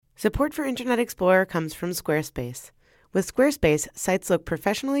Support for Internet Explorer comes from Squarespace. With Squarespace, sites look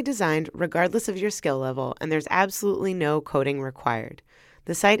professionally designed regardless of your skill level, and there's absolutely no coding required.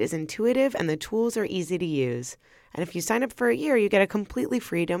 The site is intuitive and the tools are easy to use. And if you sign up for a year, you get a completely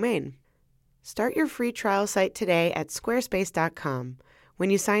free domain. Start your free trial site today at squarespace.com.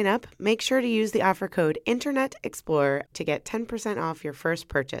 When you sign up, make sure to use the offer code Internet Explorer to get 10% off your first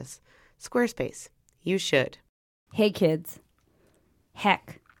purchase. Squarespace. You should. Hey, kids.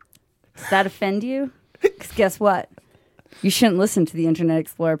 Heck. Does that offend you? 'Cause guess what? You shouldn't listen to the Internet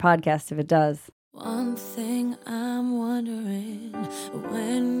Explorer podcast if it does. One thing I'm wondering,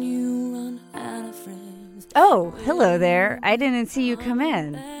 when you run out of friends. Oh, hello there. I didn't see you come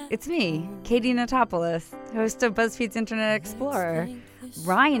in. It's me, Katie Notopoulos, host of BuzzFeed's Internet Explorer.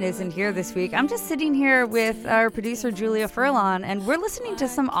 Ryan isn't here this week. I'm just sitting here with our producer, Julia Furlan, and we're listening to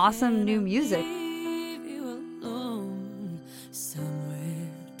some awesome new music.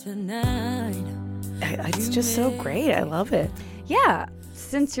 It's just so great. I love it. Yeah.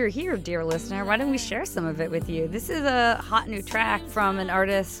 Since you're here, dear listener, why don't we share some of it with you? This is a hot new track from an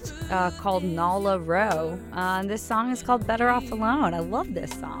artist called Nala Rowe. And this song is called Better Off Alone. I love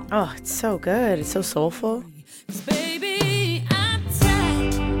this song. Oh, it's so good. It's so soulful. Baby, I'm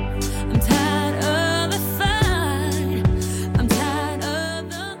tired of the fight. I'm tired of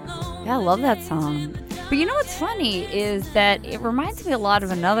the Yeah, I love that song. But you know what's funny is that it reminds me a lot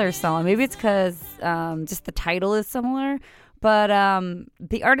of another song. Maybe it's because just the title is similar. But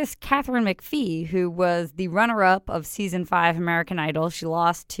the artist Katharine McPhee, who was the runner-up of Season 5 American Idol, she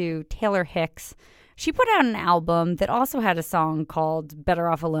lost to Taylor Hicks. She put out an album that also had a song called Better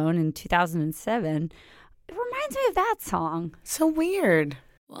Off Alone in 2007. It reminds me of that song. So weird.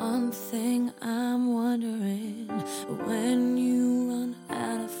 One thing I'm wondering, when you run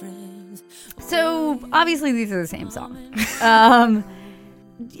out of friends. So obviously these are the same song.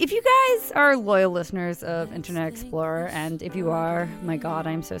 If you guys are loyal listeners of Internet Explorer, and if you are, my God,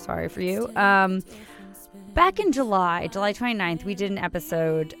 I'm so sorry for you. Back in July 29th, we did an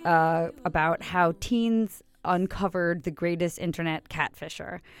episode about how teens uncovered the greatest internet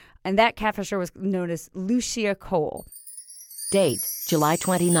catfisher. And that catfisher was known as Lucia Cole. Date, July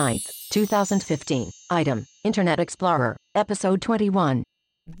 29th, 2015. Item, Internet Explorer, episode 21.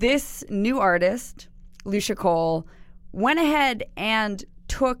 This new artist, Lucia Cole, went ahead and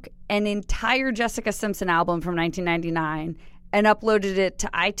took an entire Jessica Simpson album from 1999 and uploaded it to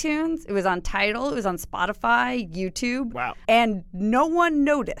iTunes. It was on Tidal. It was on Spotify, YouTube. Wow. And no one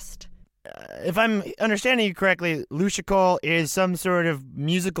noticed. If I'm understanding you correctly, Lucia Cole is some sort of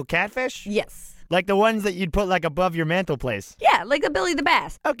musical catfish? Yes. Like the ones that you'd put like above your mantelpiece? Yeah, like the Billy the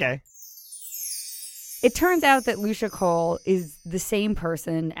Bass. Okay. It turns out that Lucia Cole is the same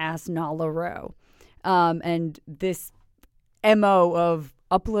person as Nala Rowe. And this MO of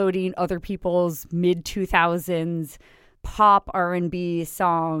uploading other people's mid-2000s pop R&B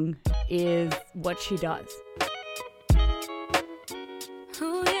song is what she does.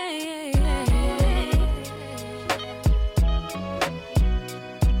 Ooh, yeah, yeah, yeah.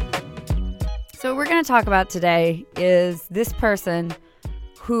 So what we're going to talk about today is this person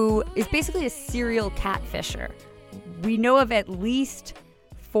who is basically a serial catfisher. We know of at least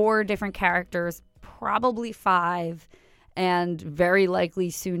 4 different characters, probably 5, and very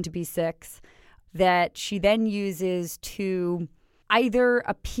likely soon to be 6, that she then uses to either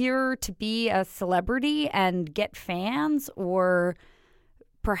appear to be a celebrity and get fans, or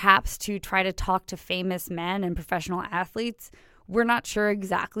perhaps to try to talk to famous men and professional athletes. We're not sure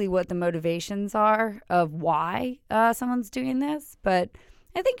exactly what the motivations are of why someone's doing this, but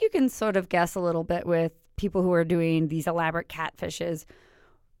I think you can sort of guess a little bit with people who are doing these elaborate catfishes,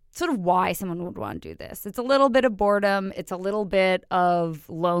 sort of why someone would want to do this. It's a little bit of boredom. It's a little bit of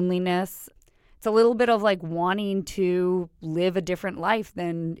loneliness. It's a little bit of like wanting to live a different life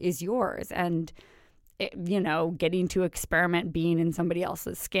than is yours and, getting to experiment being in somebody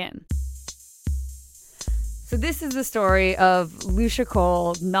else's skin. So this is the story of Lucia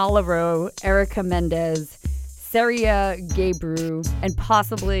Cole, Nala Rowe, Erica Mendez, Seria Gabriel, and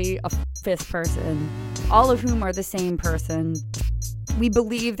possibly a 5th person, all of whom are the same person. We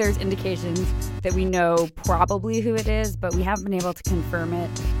believe there's indications that we know probably who it is, but we haven't been able to confirm it.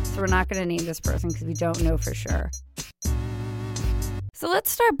 So we're not going to name this person because we don't know for sure. So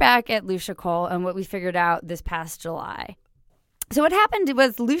let's start back at Lucia Cole and what we figured out this past July. So what happened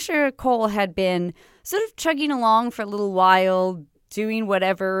was Lucia Cole had been sort of chugging along for a little while, doing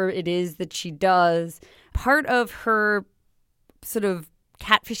whatever it is that she does. Part of her sort of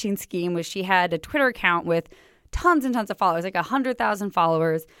catfishing scheme was she had a Twitter account with tons and tons of followers, like 100,000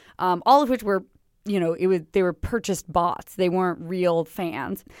 followers, all of which were they were purchased bots. They weren't real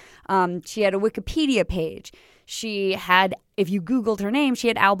fans. She had a Wikipedia page. She had, if you Googled her name, she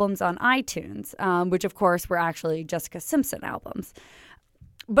had albums on iTunes, which of course were actually Jessica Simpson albums.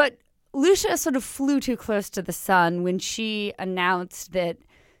 But Lucia sort of flew too close to the sun when she announced that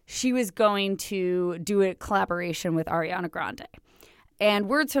she was going to do a collaboration with Ariana Grande. And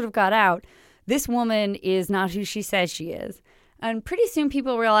word sort of got out, this woman is not who she says she is. And pretty soon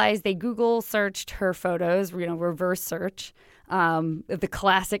people realized, they Google searched her photos, reverse search, the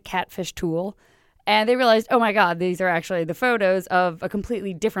classic catfish tool. And they realized, oh my God, these are actually the photos of a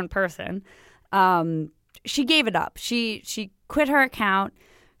completely different person. She gave it up. She quit her account.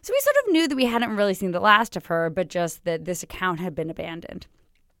 So we sort of knew that we hadn't really seen the last of her, but just that this account had been abandoned.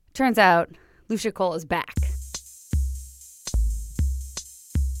 Turns out, Lucia Cole is back.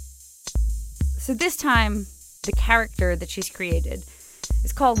 So this time, the character that she's created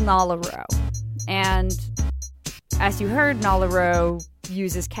is called Nala Rowe. And as you heard, Nala Rowe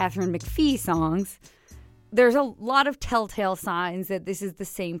uses Katharine McPhee songs. There's a lot of telltale signs that this is the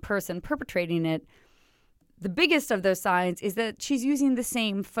same person perpetrating it. The biggest of those signs is that she's using the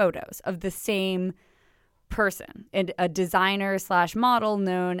same photos of the same person, and a designer / model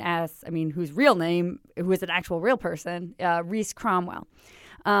known as, whose real name, who is an actual real person, Reese Cromwell.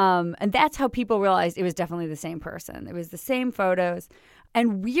 And that's how people realized it was definitely the same person. It was the same photos.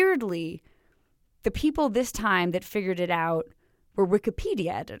 And weirdly, the people this time that figured it out were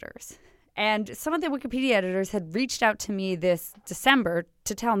Wikipedia editors. And some of the Wikipedia editors had reached out to me this December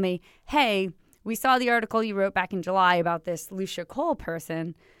to tell me, hey, we saw the article you wrote back in July about this Lucia Cole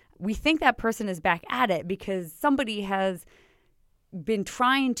person. We think that person is back at it because somebody has been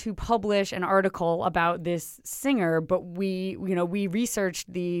trying to publish an article about this singer, but we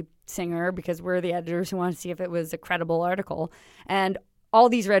researched the singer because we're the editors who want to see if it was a credible article. And all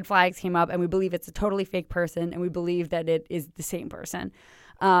these red flags came up, and we believe it's a totally fake person, and we believe that it is the same person.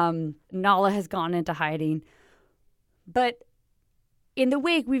 Nala has gone into hiding. But in the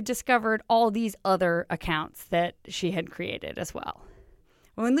wake, we've discovered all these other accounts that she had created as well.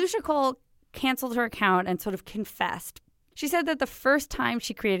 When Lucia Cole canceled her account and sort of confessed, she said that the first time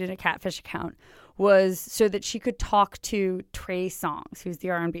she created a catfish account was so that she could talk to Trey Songz, who's the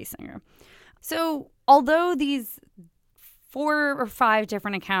R&B singer. So although these 4 or 5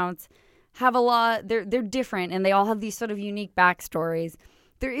 different accounts have a lot, they're different, and they all have these sort of unique backstories,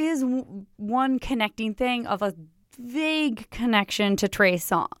 there is one connecting thing of a vague connection to Trey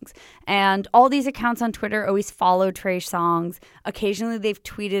Songz. And all these accounts on Twitter always follow Trey Songz. Occasionally they've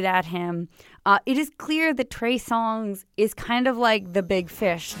tweeted at him. It is clear that Trey Songz is kind of like the big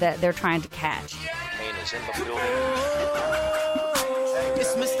fish that they're trying to catch.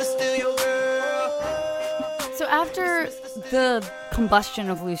 So after the combustion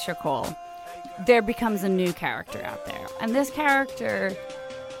of Lucia Cole, there becomes a new character out there. And this character,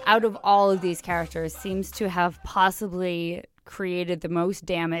 out of all of these characters, seems to have possibly created the most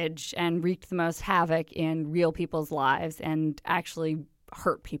damage and wreaked the most havoc in real people's lives and actually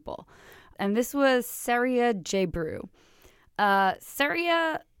hurt people. And this was Saria J. Brew.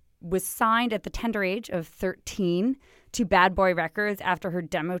 Saria was signed at the tender age of 13 to Bad Boy Records after her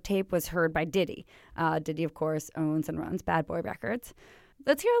demo tape was heard by Diddy. Diddy, of course, owns and runs Bad Boy Records.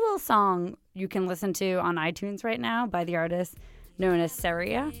 Let's hear a little song you can listen to on iTunes right now by the artist known as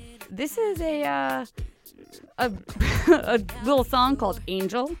Saria. This is a little song called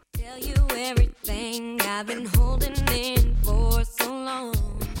Angel. Tell you everything I've been holding in for so long.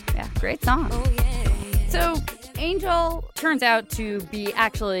 Yeah, great song. Oh, yeah. So Angel turns out to be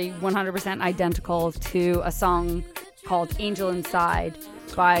actually 100% identical to a song called Angel Inside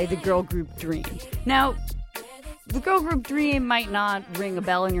by the girl group Dream. Now, the girl group Dream might not ring a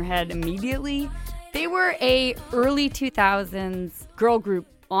bell in your head immediately. They were a early 2000s girl group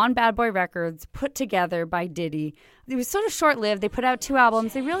on Bad Boy Records put together by Diddy. It was sort of short-lived. They put out 2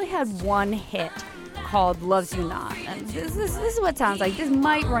 albums. They really had one hit called Loves You Not. And this is what it sounds like. This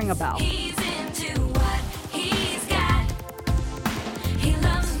might ring a bell. He's into what he's got. He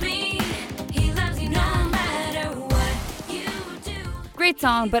loves me. He loves you no matter what you do. Great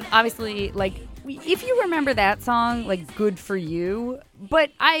song, but obviously, if you remember that song, good for you.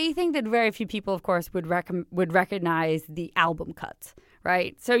 But I think that very few people, of course, would recognize the album cuts,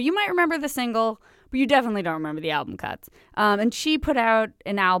 right? So you might remember the single, but you definitely don't remember the album cuts. And she put out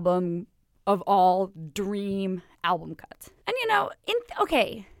an album of all Dream album cuts. And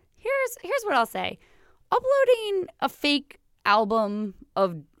here's what I'll say. Uploading a fake album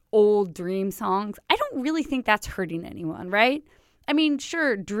of old Dream songs, I don't really think that's hurting anyone, right? I mean,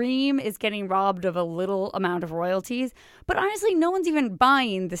 sure, Dream is getting robbed of a little amount of royalties, but honestly, no one's even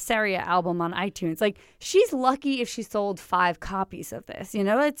buying the Saria album on iTunes. Like, she's lucky if she sold 5 copies of this. You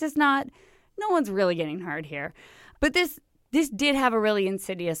know, it's just not, no one's really getting hurt here. But this did have a really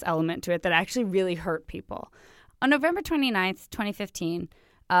insidious element to it that actually really hurt people. On November 29th, 2015,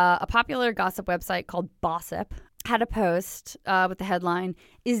 a popular gossip website called Bossip had a post with the headline,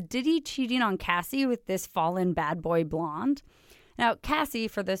 "Is Diddy cheating on Cassie with this fallen bad boy blonde?" Now, Cassie,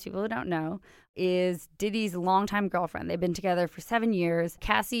 for those people who don't know, is Diddy's longtime girlfriend. They've been together for 7 years.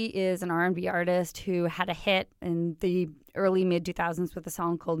 Cassie is an R&B artist who had a hit in the early mid-2000s with a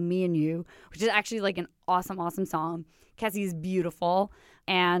song called Me and You, which is actually like an awesome, awesome song. Cassie is beautiful,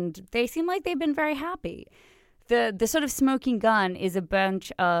 and they seem like they've been very happy. The sort of smoking gun is a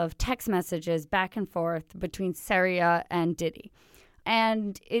bunch of text messages back and forth between Saria and Diddy.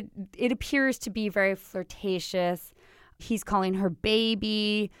 And it appears to be very flirtatious. He's calling her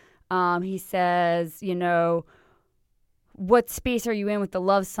baby. He says, you know, what space are you in with the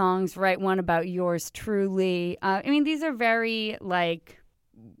love songs? Write one about yours truly. I mean, these are very, like,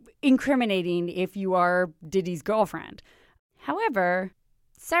 incriminating if you are Diddy's girlfriend. However,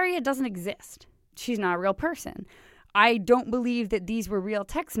 Saria doesn't exist. She's not a real person. I don't believe that these were real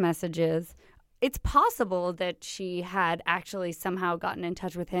text messages. It's possible that she had actually somehow gotten in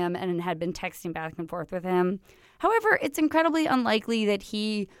touch with him and had been texting back and forth with him. However, it's incredibly unlikely that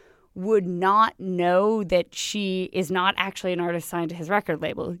he would not know that she is not actually an artist signed to his record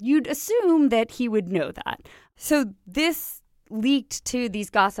label. You'd assume that he would know that. So this leaked to these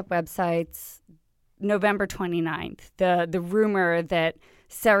gossip websites November 29th, the rumor that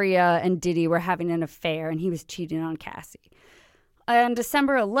Saria and Diddy were having an affair and he was cheating on Cassie. On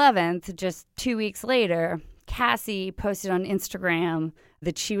December 11th, just 2 weeks later, Cassie posted on Instagram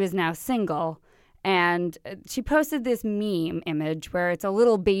that she was now single, and she posted this meme image where it's a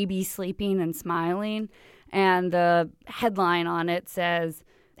little baby sleeping and smiling, and the headline on it says,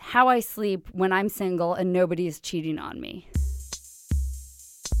 "How I sleep when I'm single and nobody is cheating on me."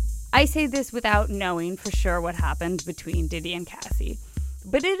 I say this without knowing for sure what happened between Diddy and Cassie,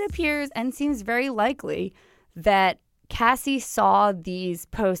 but it appears and seems very likely that Cassie saw these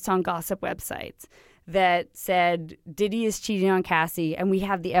posts on gossip websites that said Diddy is cheating on Cassie and we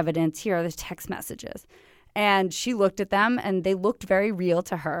have the evidence. Here are the text messages. And she looked at them and they looked very real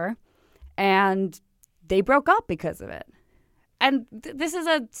to her, and they broke up because of it. And this is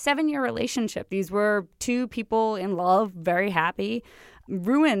a 7-year relationship. These were 2 people in love, very happy,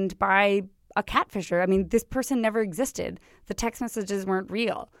 ruined by a catfisher. I mean, this person never existed. The text messages weren't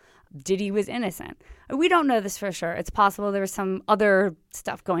real. Diddy was innocent. We don't know this for sure. It's possible there was some other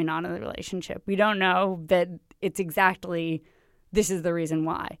stuff going on in the relationship. We don't know that it's exactly this is the reason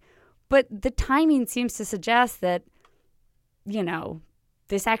why. But the timing seems to suggest that, you know,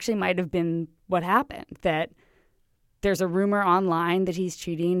 this actually might have been what happened, that there's a rumor online that he's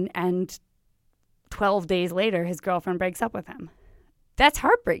cheating, and 12 days later, his girlfriend breaks up with him. That's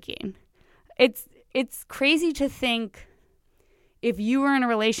heartbreaking. It's crazy to think if you were in a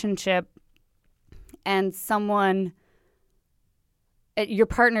relationship and your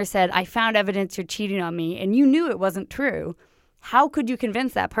partner said, "I found evidence you're cheating on me," and you knew it wasn't true, how could you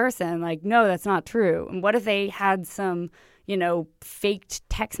convince that person, like, no, that's not true? And what if they had some, you know, faked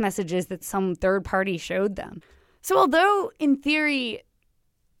text messages that some third party showed them? So although in theory,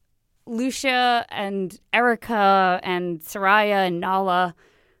 Lucia and Erica and Soraya and Nala,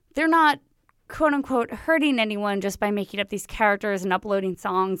 they're not quote unquote hurting anyone just by making up these characters and uploading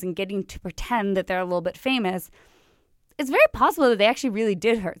songs and getting to pretend that they're a little bit famous, it's very possible that they actually really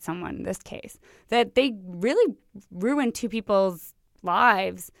did hurt someone in this case, that they really ruined 2 people's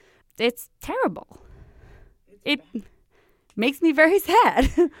lives. It's terrible. It makes me very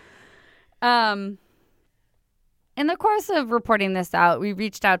sad. In the course of reporting this out, we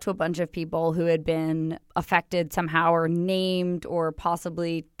reached out to a bunch of people who had been affected somehow or named or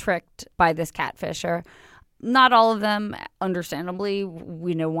possibly tricked by this catfisher. Not all of them, understandably,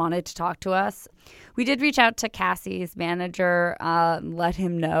 wanted to talk to us. We did reach out to Cassie's manager, let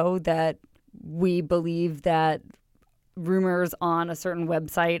him know that we believe that rumors on a certain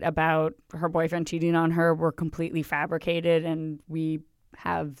website about her boyfriend cheating on her were completely fabricated, and we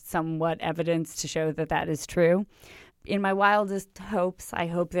have somewhat evidence to show that that is true. In my wildest hopes, I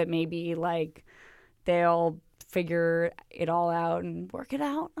hope that maybe they'll figure it all out and work it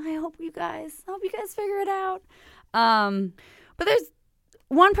out. I hope you guys figure it out. But there's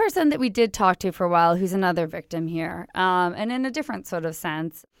one person that we did talk to for a while who's another victim here, and in a different sort of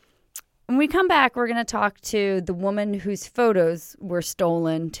sense. When we come back, we're going to talk to the woman whose photos were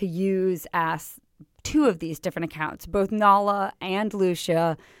stolen to use as two of these different accounts, both Nala and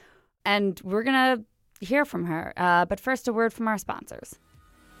Lucia, and we're going to hear from her. But first, a word from our sponsors.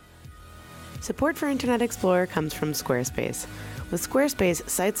 Support for Internet Explorer comes from Squarespace. With Squarespace,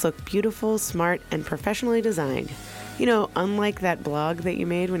 sites look beautiful, smart, and professionally designed. You know, unlike that blog that you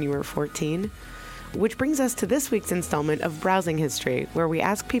made when you were 14. Which brings us to this week's installment of Browsing History, where we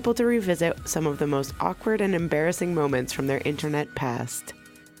ask people to revisit some of the most awkward and embarrassing moments from their internet past.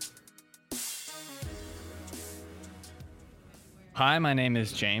 Hi, my name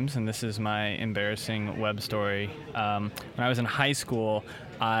is James, and this is my embarrassing web story. When I was in high school,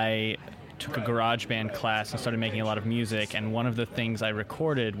 I took a GarageBand class and started making a lot of music, and one of the things I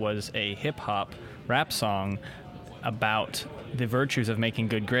recorded was a hip-hop rap song about the virtues of making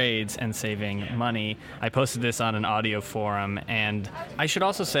good grades and saving money. I posted this on an audio forum, and I should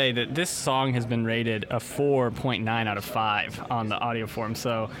also say that this song has been rated a 4.9 out of 5 on the audio forum,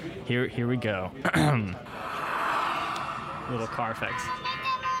 so here we go. Little car effects.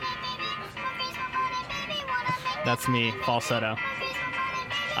 That's me, falsetto.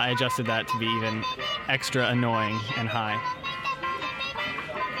 I adjusted that to be even extra annoying and high.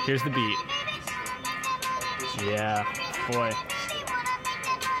 Here's the beat. Yeah, boy.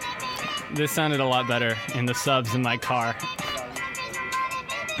 This sounded a lot better in the subs in my car.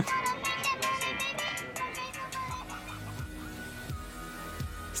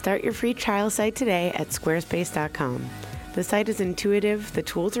 Start your free trial site today at squarespace.com. The site is intuitive, the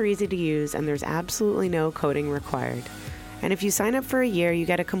tools are easy to use, and there's absolutely no coding required. And if you sign up for a year, you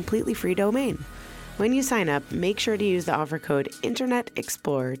get a completely free domain. When you sign up, make sure to use the offer code Internet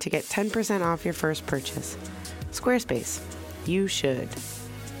Explorer to get 10% off your first purchase. Squarespace. You should.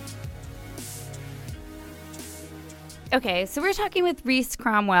 Okay, so we're talking with Reese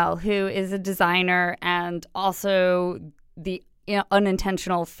Cromwell, who is a designer and also the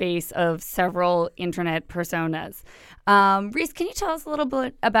unintentional face of several internet personas. Reese, can you tell us a little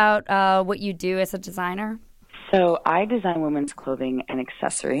bit about what you do as a designer? So I design women's clothing and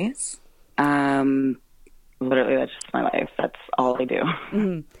accessories. Literally, that's just my life. That's all I do.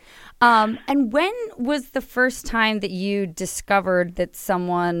 Mm-hmm. And when was the first time that you discovered that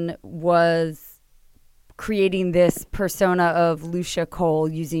someone was creating this persona of Lucia Cole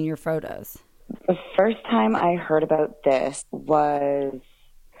using your photos? The first time I heard about this was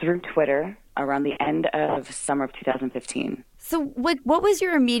through Twitter around the end of summer of 2015. So what was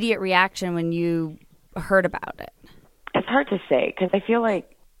your immediate reaction when you heard about it? It's hard to say because I feel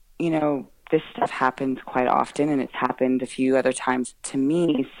like, this stuff happens quite often, and it's happened a few other times to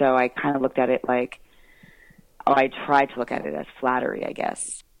me. So I kind of looked at it like, I tried to look at it as flattery, I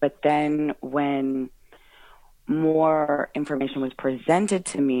guess. But then when more information was presented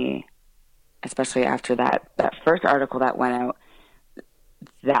to me, especially after that first article that went out,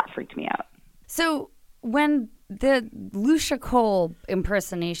 that freaked me out. So when the Lucia Cole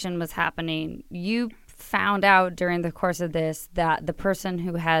impersonation was happening, you found out during the course of this that the person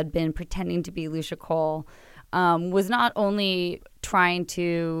who had been pretending to be Lucia Cole was not only trying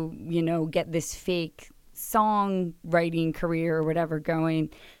to, get this fake songwriting career or whatever going,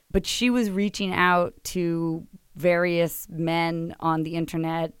 but she was reaching out to various men on the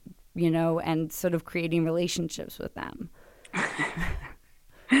internet, and sort of creating relationships with them.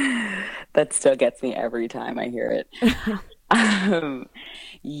 That still gets me every time I hear it.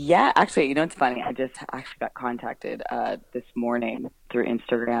 Yeah, actually, it's funny. I just actually got contacted this morning through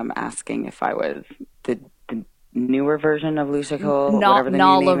Instagram asking if I was the newer version of Lucia Cole, whatever the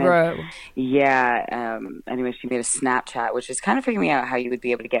new name is. Yeah. Anyway, she made a Snapchat, which is kind of figuring out how you would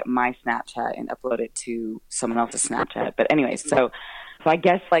be able to get my Snapchat and upload it to someone else's Snapchat. But anyway, so I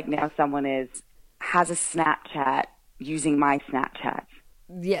guess like now someone has a Snapchat using my Snapchat.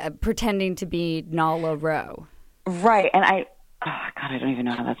 Yeah, pretending to be Nala Rowe. Right, and I don't even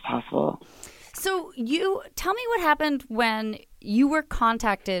know how that's possible. So you tell me what happened when you were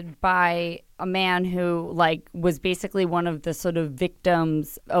contacted by a man who was basically one of the sort of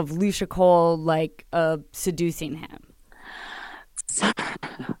victims of Lucia Cole seducing him. Oh,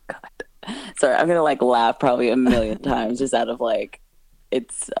 God. Sorry, I'm gonna laugh probably a million times just out of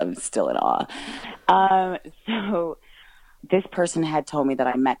I'm still in awe. So this person had told me that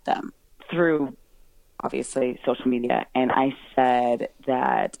I met them through, obviously, social media. And I said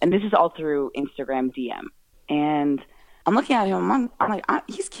that, and this is all through Instagram DM. And I'm looking at him, I'm like,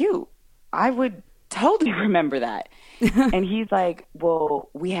 he's cute. I would totally remember that. And he's like, well,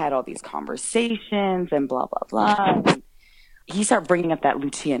 we had all these conversations and blah, blah, blah. And he started bringing up that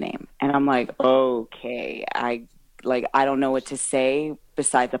Lucia name. And I'm like, okay, I don't know what to say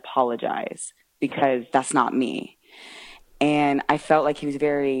besides apologize because that's not me. And I felt like he was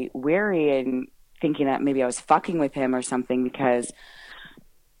very wary and thinking that maybe I was fucking with him or something because,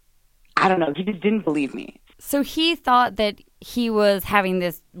 I don't know, he just didn't believe me. So he thought that he was having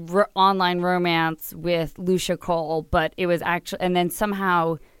this online romance with Lucia Cole, but it was actually, and then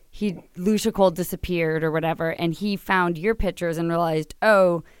somehow Lucia Cole disappeared or whatever, and he found your pictures and realized,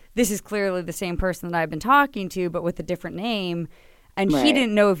 oh, this is clearly the same person that I've been talking to, but with a different name. And Right. he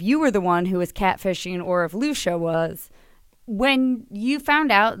didn't know if you were the one who was catfishing or if Lucia was. When you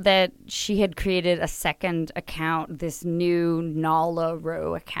found out that she had created a second account, this new Nala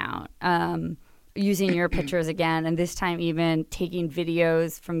Rowe account, using your pictures again, and this time even taking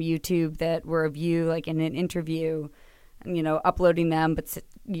videos from YouTube that were of you, like in an interview, you know, uploading them, but,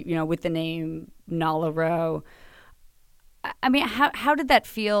 you know, with the name Nala Rowe. I mean, how did that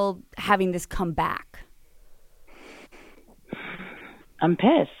feel having this come back? I'm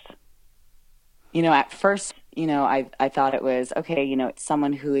pissed. You know, at first, you know, I thought it was, okay, you know, it's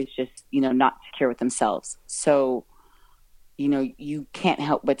someone who is just, you know, not secure with themselves. So, you know, you can't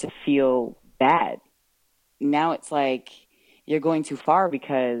help but to feel bad. Now it's like you're going too far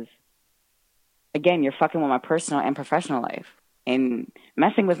because, again, you're fucking with my personal and professional life. And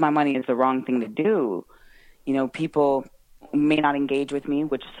messing with my money is the wrong thing to do. You know, people may not engage with me,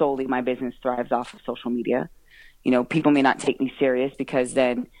 which solely my business thrives off of social media. You know, people may not take me serious because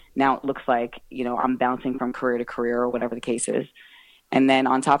then now it looks like, you know, I'm bouncing from career to career or whatever the case is. And then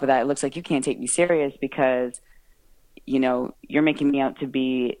on top of that, it looks like you can't take me serious because, you know, you're making me out to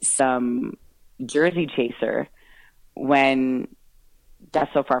be some Jersey chaser when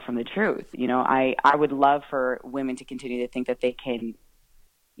that's so far from the truth. You know, I would love for women to continue to think that they can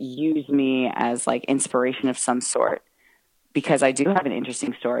use me as like inspiration of some sort because I do have an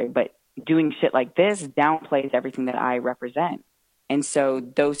interesting story, but doing shit like this downplays everything that I represent. And so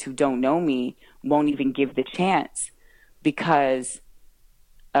those who don't know me won't even give the chance because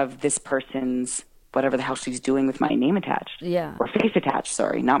of this person's whatever the hell she's doing with my name attached. Yeah. Or face attached,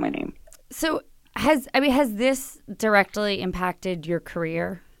 sorry, not my name. So has this directly impacted your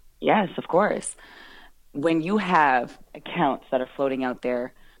career? Yes, of course. When you have accounts that are floating out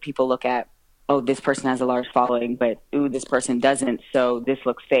there, people look at, oh, this person has a large following, but ooh, this person doesn't, so this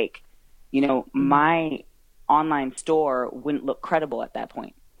looks fake. You know, my online store wouldn't look credible at that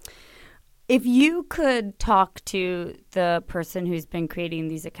point. If you could talk to the person who's been creating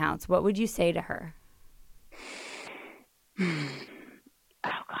these accounts, what would you say to her? Oh,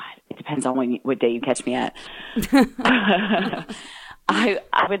 God. It depends on what day you catch me at.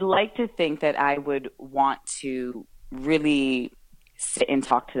 I would like to think that I would want to really sit and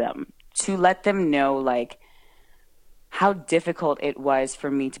talk to them, to let them know, like, how difficult it was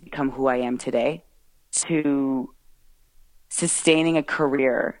for me to become who I am today, to sustaining a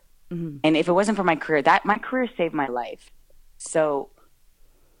career. Mm-hmm. And if it wasn't for my career, my career saved my life. So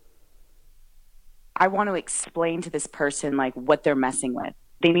I want to explain to this person, like, what they're messing with.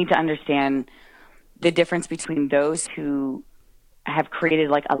 They need to understand the difference between those who have created,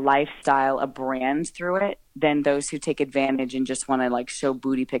 like, a lifestyle, a brand through it, than those who take advantage and just want to, like, show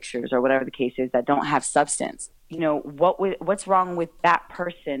booty pictures or whatever the case is that don't have substance. You know, what's wrong with that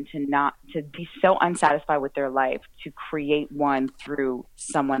person to be so unsatisfied with their life to create one through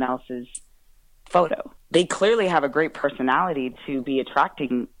someone else's photo? They clearly have a great personality to be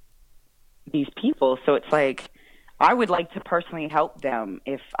attracting these people. So it's like, I would like to personally help them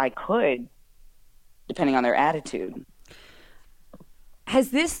if I could, depending on their attitude.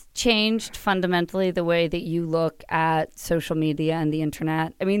 Has this changed fundamentally the way that you look at social media and the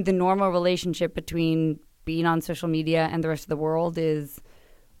internet? I mean, the normal relationship between being on social media and the rest of the world is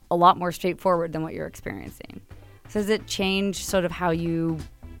a lot more straightforward than what you're experiencing. So has it changed sort of how you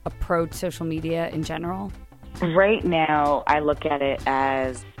approach social media in general? Right now, I look at it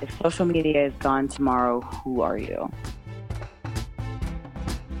as, if social media is gone tomorrow, who are you?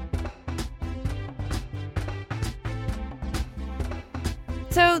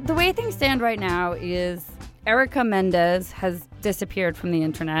 So the way things stand right now is Erica Mendez has disappeared from the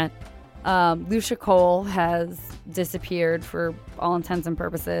internet. Lucia Cole has disappeared for all intents and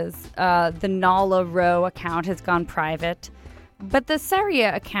purposes. The Nala Rowe account has gone private, but the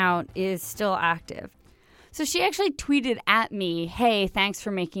Saria account is still active. So she actually tweeted at me, "Hey, thanks for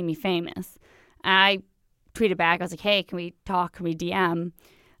making me famous." I tweeted back, I was like, "Hey, can we talk? Can we DM?"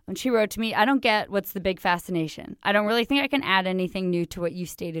 And she wrote to me, "I don't get what's the big fascination. I don't really think I can add anything new to what you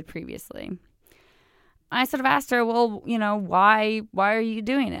stated previously." I sort of asked her, "Well, you know, why are you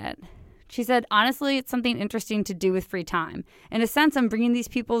doing it?" She said, "Honestly, it's something interesting to do with free time. In a sense, I'm bringing these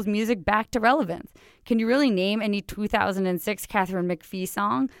people's music back to relevance. Can you really name any 2006 Catherine McPhee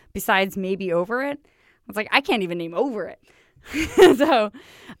song besides Maybe Over It?" I was like, I can't even name Over It. So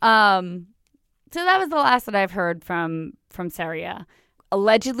So that was the last that I've heard from Saria.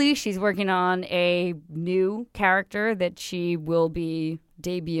 Allegedly, she's working on a new character that she will be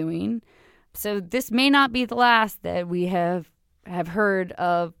debuting. So this may not be the last that we have heard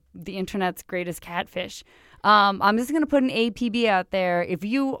of the internet's greatest catfish. I'm just going to put an APB out there. If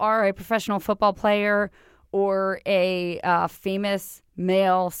you are a professional football player or a famous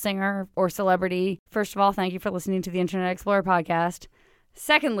male singer or celebrity, first of all, thank you for listening to the Internet Explorer podcast.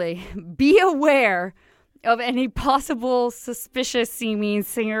 Secondly, be aware of any possible suspicious-seeming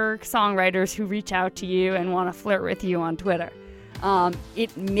singer-songwriters who reach out to you and want to flirt with you on Twitter.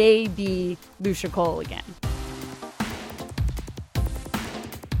 It may be Lucia Cole again.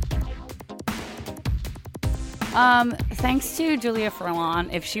 Thanks to Julia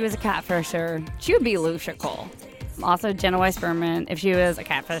Furlan. If she was a catfisher, she would be Lucia Cole. Also, Jenna Weiss-Berman. If she was a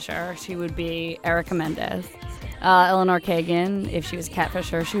catfisher, she would be Erica Mendez. Eleanor Kagan. If she was a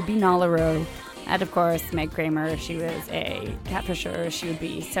catfisher, she would be Nala Rowe. And of course, Meg Kramer. If she was a catfisher, she would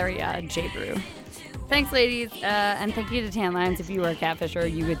be Saria Jabru. Thanks, ladies. And thank you to Tan Lines. If you were a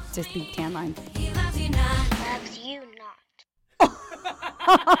catfisher, you would just be Tan Lines. He loves you not. Loves you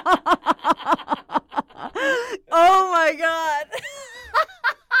not.